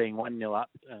of just being 1-0 up.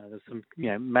 There's some,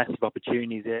 massive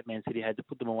opportunities there. Man City had to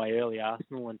put them away early,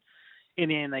 Arsenal, and in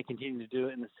the end, they continued to do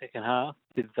it in the second half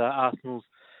with Arsenal's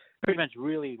pretty much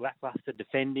really lackluster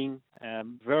defending,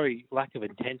 very lack of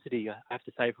intensity, I have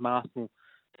to say, from Arsenal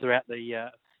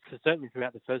certainly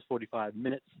throughout the first 45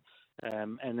 minutes.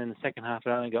 And then the second half, it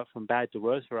only got from bad to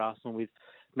worse for Arsenal, with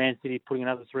Man City putting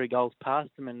another 3 goals past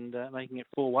them and making it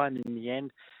 4-1 in the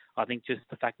end. I think just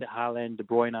the fact that Haaland, De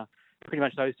Bruyne, pretty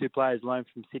much those 2 players alone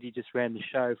from City just ran the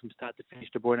show from start to finish.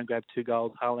 De Bruyne grabbed 2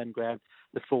 goals. Haaland grabbed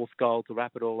the 4th goal to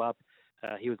wrap it all up.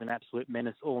 He was an absolute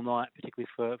menace all night, particularly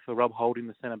for Rob Holding,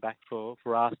 the centre-back for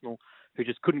Arsenal, who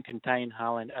just couldn't contain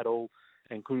Haaland at all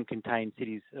and couldn't contain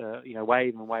City's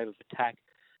wave of attack.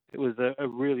 It was a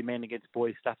really men against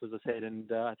boys stuff, as I said,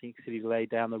 and I think City laid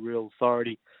down the real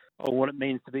authority on what it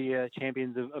means to be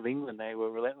champions of England. They were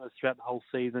relentless throughout the whole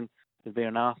season. They've been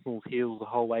on Arsenal's heels the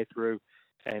whole way through,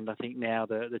 and I think now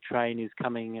the train is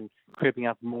coming and creeping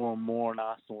up more and more on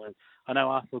Arsenal. And I know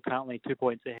Arsenal currently 2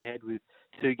 points ahead with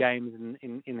 2 games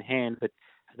in hand, but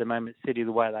at the moment, City,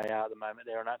 the way they are at the moment,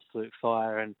 they're on absolute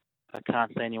fire, and I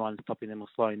can't see anyone stopping them or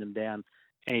slowing them down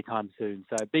anytime soon.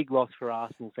 So big loss for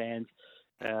Arsenal fans.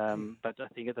 But I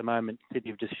think at the moment, City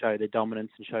have just showed their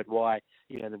dominance and showed why,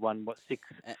 they've won,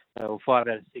 5 out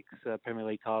of 6 Premier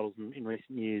League titles in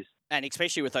recent years. And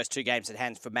especially with those 2 games at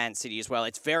hand for Man City as well,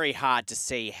 it's very hard to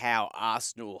see how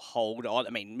Arsenal hold on. I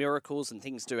mean, miracles and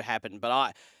things do happen,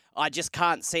 but I just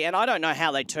can't see, and I don't know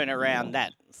how they turn around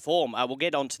that form. We'll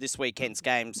get on to this weekend's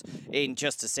games in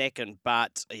just a second,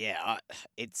 but yeah,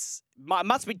 it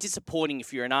must be disappointing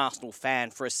if you're an Arsenal fan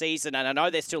for a season, and I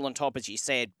know they're still on top, as you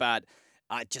said, but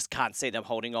I just can't see them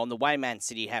holding on. The way Man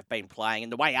City have been playing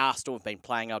and the way Arsenal have been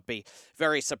playing, I'd be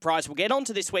very surprised. We'll get on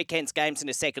to this weekend's games in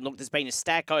a second. Look, there's been a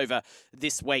stack over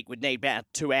this week. We'd need about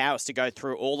 2 hours to go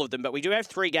through all of them, but we do have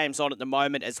 3 games on at the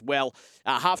moment as well.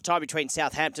 Half-time between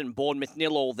Southampton and Bournemouth,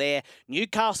 0-0 there.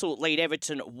 Newcastle lead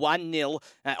Everton 1-0,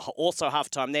 also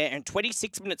half-time there. And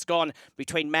 26 minutes gone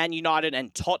between Man United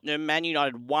and Tottenham. Man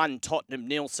United 1, Tottenham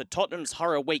 0. So Tottenham's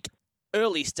horror week,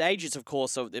 early stages, of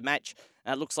course, of the match.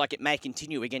 Looks like it may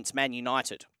continue against Man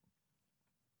United.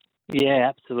 Yeah,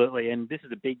 absolutely. And this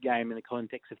is a big game in the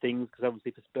context of things, because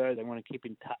obviously for Spurs, they want to keep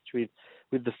in touch with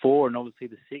the 4 and obviously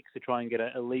the 6 to try and get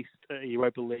at least a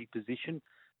Europa League position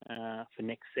for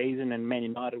next season. And Man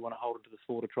United want to hold it to the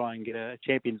 4 to try and get a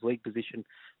Champions League position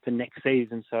for next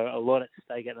season. So a lot at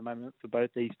stake at the moment for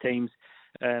both these teams.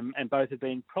 And both have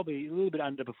been probably a little bit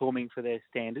underperforming for their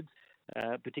standards.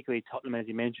 Particularly Tottenham, as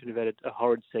you mentioned, have had a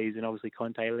horrid season. Obviously,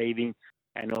 Conte leaving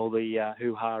and all the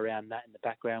hoo-ha around that in the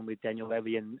background with Daniel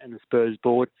Levy and the Spurs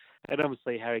board. And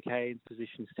obviously, Harry Kane's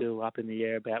position still up in the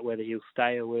air about whether he'll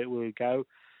stay or where he'll go.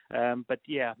 But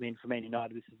yeah, I mean, for Man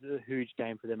United, this is a huge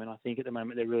game for them. And I think at the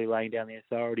moment they're really laying down the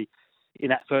authority in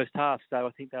that first half. So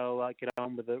I think they'll get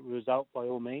on with the result by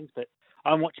all means. But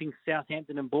I'm watching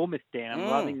Southampton and Bournemouth down. I'm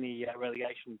loving the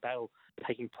relegation battle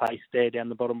taking place there down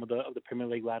the bottom of the Premier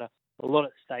League ladder. A lot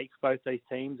at stake for both these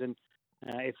teams, and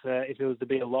if it was to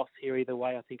be a loss here either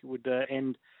way, I think it would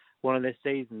end one of their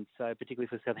seasons. So particularly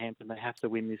for Southampton, they have to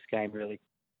win this game, really.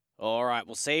 All right,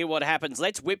 we'll see what happens.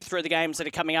 Let's whip through the games that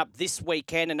are coming up this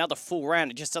weekend. Another full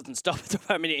round. It just doesn't stop at the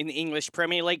moment in the English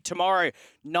Premier League. Tomorrow,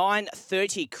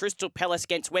 9:30, Crystal Palace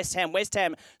against West Ham. West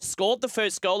Ham scored the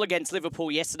first goal against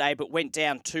Liverpool yesterday, but went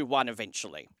down 2-1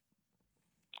 eventually.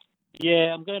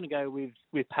 Yeah, I'm going to go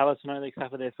with Palace. I know they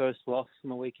suffered their first loss on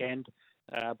the weekend,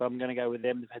 but I'm going to go with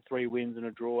them. They've had 3 wins and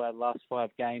a draw out of the last 5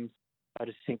 games. I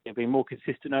just think they've been more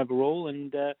consistent overall,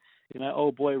 and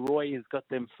old boy Roy has got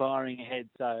them firing ahead.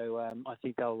 So I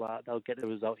think they'll get the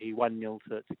result here, 1-0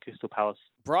 to Crystal Palace.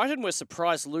 Brighton were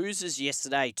surprise losers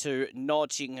yesterday to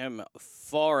Nottingham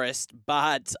Forest,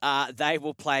 but they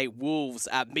will play Wolves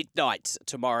at midnight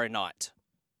tomorrow night.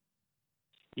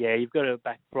 Yeah, you've got to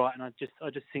back Brighton. I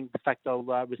just think the fact they'll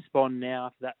respond now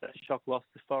after that shock loss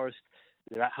to Forest.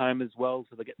 They're at home as well,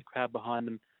 so they'll get the crowd behind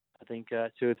them. I think 2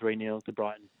 or 3-0 to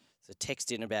Brighton. So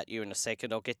text in about you in a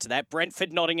second. I'll get to that.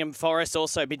 Brentford, Nottingham Forest,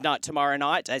 also midnight tomorrow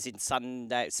night, as in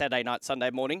Saturday night, Sunday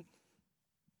morning.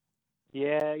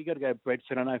 Yeah, you got to go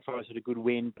Brentford. I know Forest had a good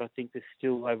win, but I think there's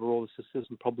still overall still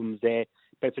some problems there.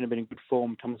 Brentford have been in good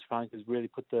form. Thomas Frank has really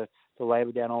put the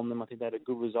labour down on them. I think they had a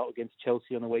good result against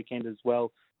Chelsea on the weekend as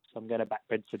well. So I'm going to back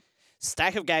Brentford.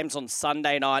 Stack of games on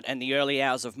Sunday night and the early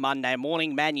hours of Monday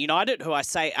morning. Man United, who I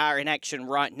say are in action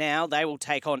right now, they will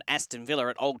take on Aston Villa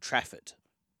at Old Trafford.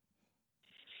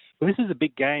 Well, this is a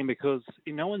big game because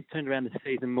no one's turned around the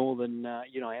season more than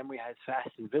Unai Emery has for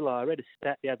Aston Villa. I read a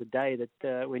stat the other day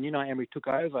that when Unai Emery took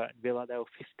over at Villa, they were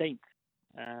 15th.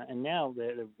 And now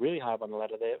they're really high up on the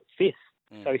ladder. They're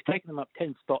 5th. So he's taken them up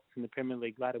 10 spots in the Premier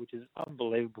League ladder, which is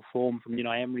unbelievable form from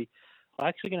Unai Emery. I'm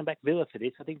actually going to back Villa for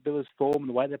this. I think Villa's form and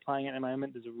the way they're playing at the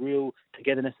moment, there's a real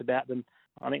togetherness about them.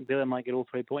 I think Villa might get all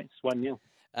 3 points, 1-0.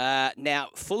 Now,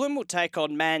 Fulham will take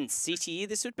on Man City.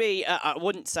 This would be, I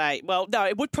wouldn't say, well, no,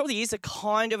 it would probably is a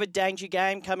kind of a danger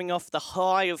game coming off the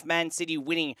high of Man City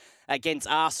winning against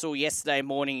Arsenal yesterday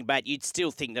morning, but you'd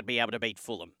still think they'd be able to beat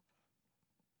Fulham.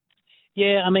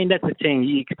 Yeah, I mean, that's the thing.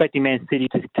 You're expecting Man City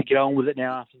to get on with it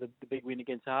now after the big win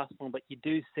against Arsenal, but you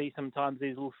do see sometimes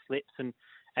these little slips. And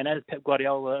as Pep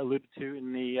Guardiola alluded to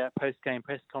in the post-game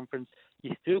press conference,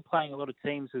 you're still playing a lot of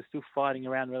teams who are still fighting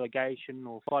around relegation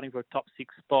or fighting for a top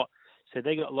 6 spot. So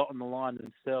they got a lot on the line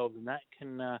themselves, and that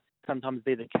can sometimes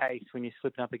be the case when you're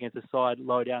slipping up against a side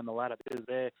low down the ladder because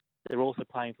they're also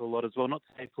playing for a lot as well. Not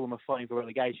to say Fulham are fighting for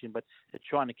relegation, but they're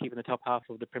trying to keep in the top half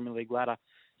of the Premier League ladder.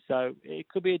 So it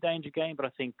could be a danger game, but I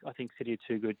think City are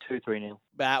too good,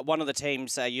 2-3-0. One of the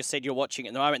teams you said you're watching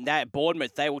at the moment, that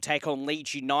Bournemouth, they will take on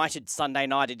Leeds United Sunday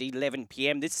night at 11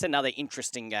 p.m. This is another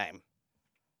interesting game.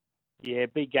 Yeah,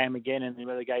 big game again in the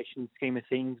relegation scheme of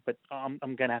things, but I'm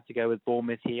going to have to go with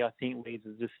Bournemouth here. I think Leeds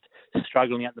are just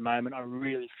struggling at the moment. I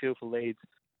really feel for Leeds.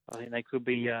 I think they could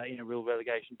be in a real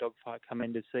relegation dogfight come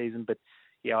end of season, but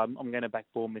yeah, I'm going to back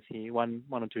Bournemouth here, 1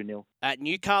 or 2-0. At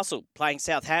Newcastle, playing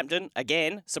Southampton,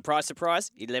 again, surprise,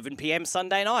 surprise, 11 p.m.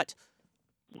 Sunday night.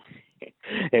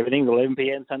 Everything's 11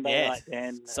 p.m. Sunday night.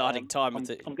 And exciting time.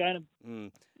 I'm going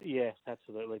to... Yes,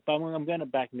 absolutely. But I'm going to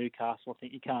back Newcastle. I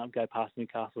think you can't go past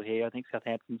Newcastle here. I think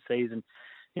Southampton's season,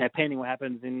 pending what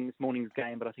happens in this morning's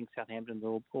game, but I think Southampton's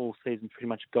all season pretty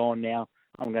much gone now.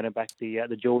 I'm going to back the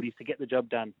Geordies to get the job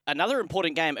done. Another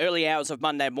important game, early hours of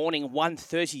Monday morning,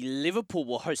 1:30, Liverpool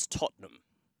will host Tottenham.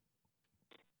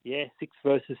 Yeah, 6th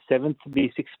versus 7th to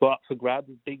be 6 spot for grabs.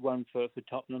 Big one for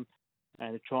Tottenham.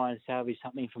 And to try and salvage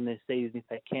something from their season if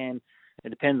they can. It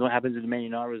depends on what happens with the Man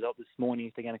United result this morning,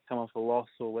 if they're going to come off a loss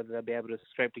or whether they'll be able to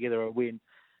scrape together a win,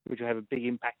 which will have a big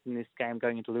impact in this game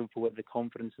going into Liverpool with the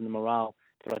confidence and the morale.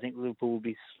 But I think Liverpool will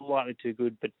be slightly too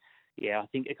good. But yeah, I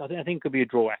think it could be a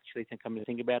draw, actually. Come to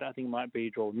think about it, I think it might be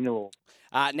a draw, 0.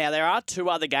 Now, there are 2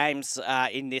 other games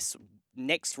in this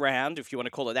next round, if you want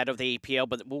to call it that, of the EPL,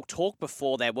 but we'll talk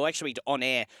before that. We'll actually be on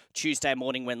air Tuesday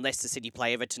morning when Leicester City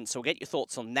play Everton, so we'll get your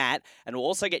thoughts on that, and we'll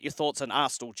also get your thoughts on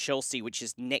Arsenal-Chelsea, which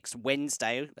is next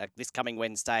Wednesday, this coming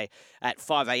Wednesday at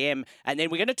 5 a.m, and then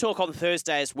we're going to talk on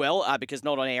Thursday as well, because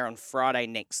not on air on Friday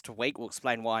next week. We'll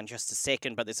explain why in just a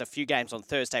second, but there's a few games on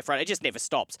Thursday, Friday. It just never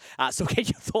stops, so we'll get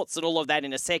your thoughts on all of that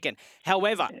in a second.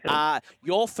 However,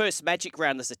 your first Magic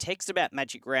Round, there's a text about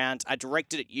Magic Round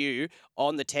directed at you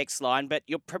on the text line, but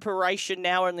your preparation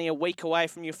now only a week away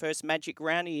from your first Magic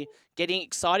Round. Are you getting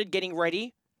excited, getting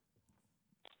ready?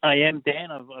 I am, Dan.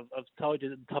 I've told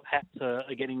you that the top hats are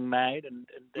getting made and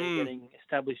they're getting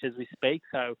established as we speak.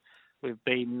 So we've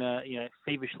been,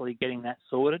 feverishly getting that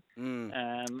sorted.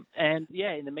 And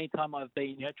yeah, in the meantime, I've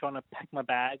been, trying to pack my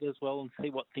bag as well and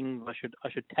see what things I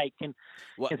should take. Can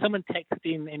someone text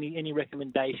in any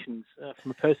recommendations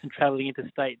from a person travelling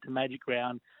interstate to Magic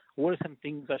Round? What are some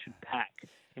things I should pack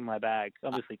in my bag?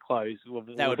 Obviously, clothes.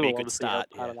 That would be a good start.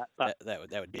 That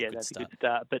would be a good start. That's a good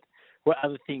start. But what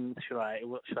other things should I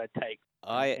take?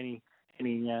 Any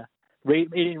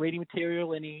reading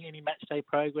material? Any match day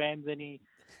programs? Any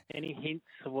hints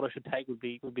of what I should take would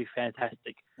be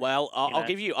fantastic. Well, I'll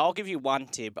give you one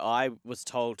tip. I was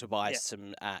told to buy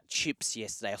some chips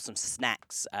yesterday or some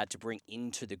snacks to bring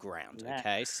into the ground.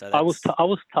 Okay, so I was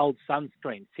told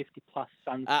sunscreen, 50+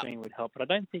 sunscreen would help, but I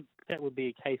don't think that would be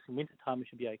a case in wintertime. It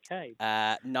should be okay.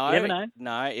 No, you never know.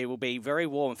 No, it will be very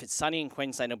warm. If it's sunny in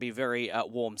Queensland, it'll be very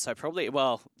warm. So probably,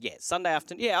 Sunday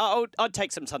afternoon. Yeah, I'd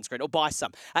take some sunscreen or buy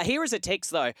some. Here is a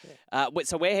text though.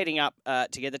 So we're heading up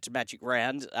together to Magic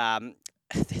Round.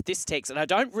 This text, and I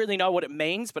don't really know what it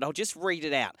means, but I'll just read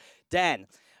it out. Dan,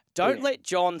 don't let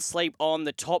John sleep on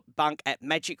the top bunk at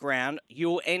Magic Round.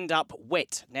 You'll end up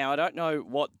wet. Now, I don't know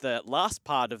what the last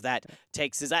part of that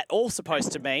text is that all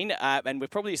supposed to mean, and we're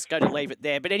probably just going to leave it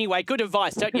there. But anyway, good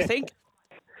advice, don't you think?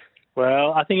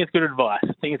 Well, I think it's good advice.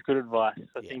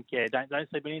 I think, don't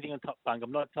sleep anything on top bunk.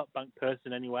 I'm not a top bunk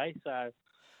person anyway, so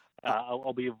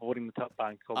I'll be avoiding the top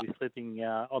bunk. I'll be sleeping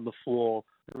on the floor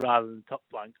rather than top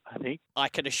bunk, I think. I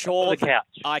can assure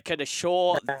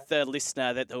the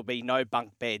listener that there will be no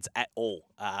bunk beds at all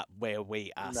where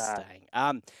we are staying.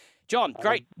 John,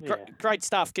 great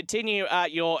stuff. Continue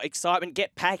your excitement.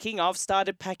 Get packing. I've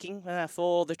started packing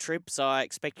for the trip, so I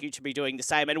expect you to be doing the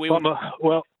same. And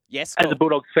yes, as a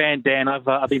Bulldogs fan, Dan,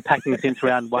 I've been packing since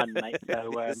round 1, mate.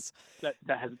 So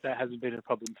that hasn't been a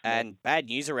problem for me. And bad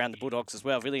news around the Bulldogs as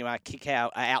well. Really, kick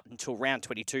out until round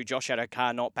 22. Josh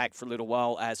Adokar not back for a little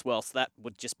while as well. So that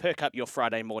would just perk up your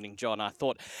Friday morning, John, I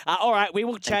thought. All right, we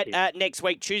will chat next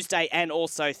week, Tuesday and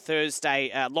also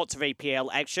Thursday. Lots of EPL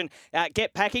action.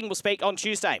 Get packing. We'll speak on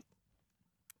Tuesday.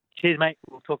 Cheers, mate.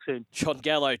 We'll talk soon. John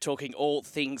Gallo talking all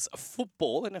things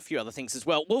football and a few other things as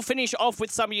well. We'll finish off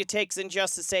with some of your texts in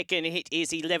just a second. It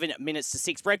is 11 minutes to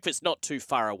 6. Breakfast not too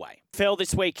far away. Fell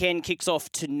this weekend kicks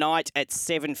off tonight at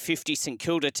 7:50. St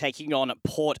Kilda taking on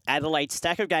Port Adelaide.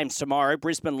 Stack of games tomorrow.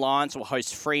 Brisbane Lions will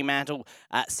host Fremantle.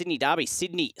 Sydney Derby.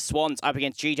 Sydney Swans up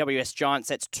against GWS Giants.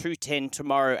 That's 2:10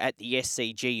 tomorrow at the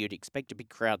SCG. You'd expect a big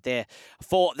crowd there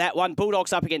for that one.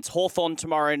 Bulldogs up against Hawthorn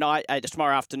tomorrow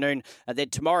afternoon. Then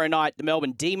tomorrow night, the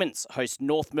Melbourne Demons host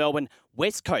North Melbourne.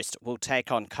 West Coast will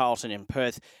take on Carlton in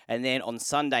Perth. And then on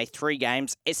Sunday, 3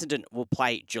 games. Essendon will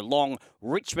play Geelong.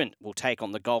 Richmond will take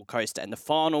on the Gold Coast. And the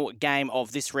final game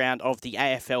of this round of the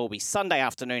AFL will be Sunday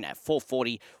afternoon at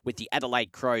 4:40 with the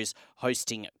Adelaide Crows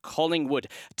hosting Collingwood.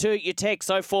 To your text,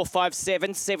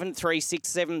 0457 736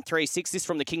 736. This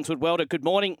from the Kingswood Welder. Good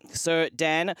morning, Sir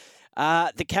Dan.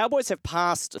 The Cowboys have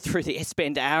passed through the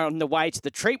S-Bend on the way to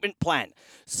the treatment plant.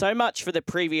 So much for the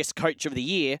previous coach of the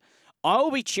year. I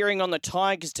will be cheering on the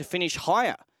Tigers to finish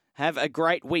higher. Have a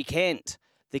great weekend.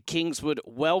 The Kingswood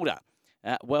Welder.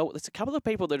 Well, there's a couple of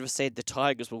people that have said the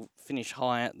Tigers will finish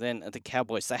higher than the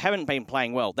Cowboys. They haven't been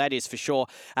playing well, that is for sure.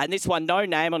 And this one, no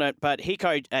name on it, but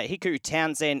Hiku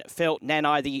Townsend felt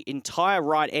Nanai, the entire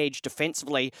right edge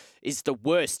defensively, is the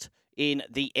worst in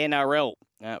the NRL.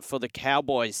 For the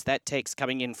Cowboys. That text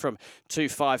coming in from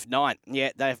 259.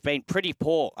 Yeah, they've been pretty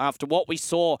poor after what we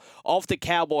saw of the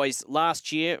Cowboys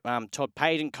last year. Todd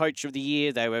Payton, Coach of the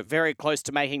Year. They were very close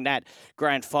to making that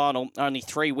grand final. Only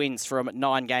 3 wins from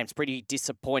 9 games. Pretty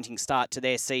disappointing start to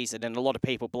their season, and a lot of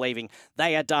people believing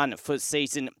they are done for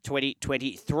season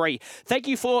 2023. Thank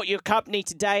you for your company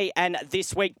today and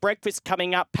this week. Breakfast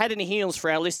coming up. Pat and Heels for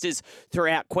our listeners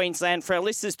throughout Queensland. For our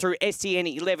listeners through SEN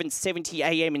 1170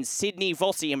 AM in Sydney,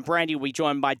 Vossi and Brandy will be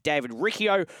joined by David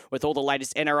Riccio with all the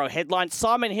latest NRL headlines.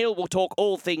 Simon Hill will talk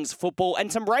all things football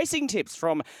and some racing tips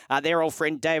from their old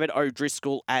friend David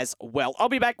O'Driscoll as well. I'll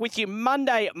be back with you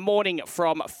Monday morning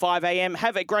from 5 a.m.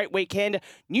 Have a great weekend.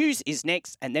 News is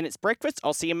next, and then it's breakfast.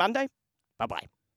 I'll see you Monday. Bye-bye.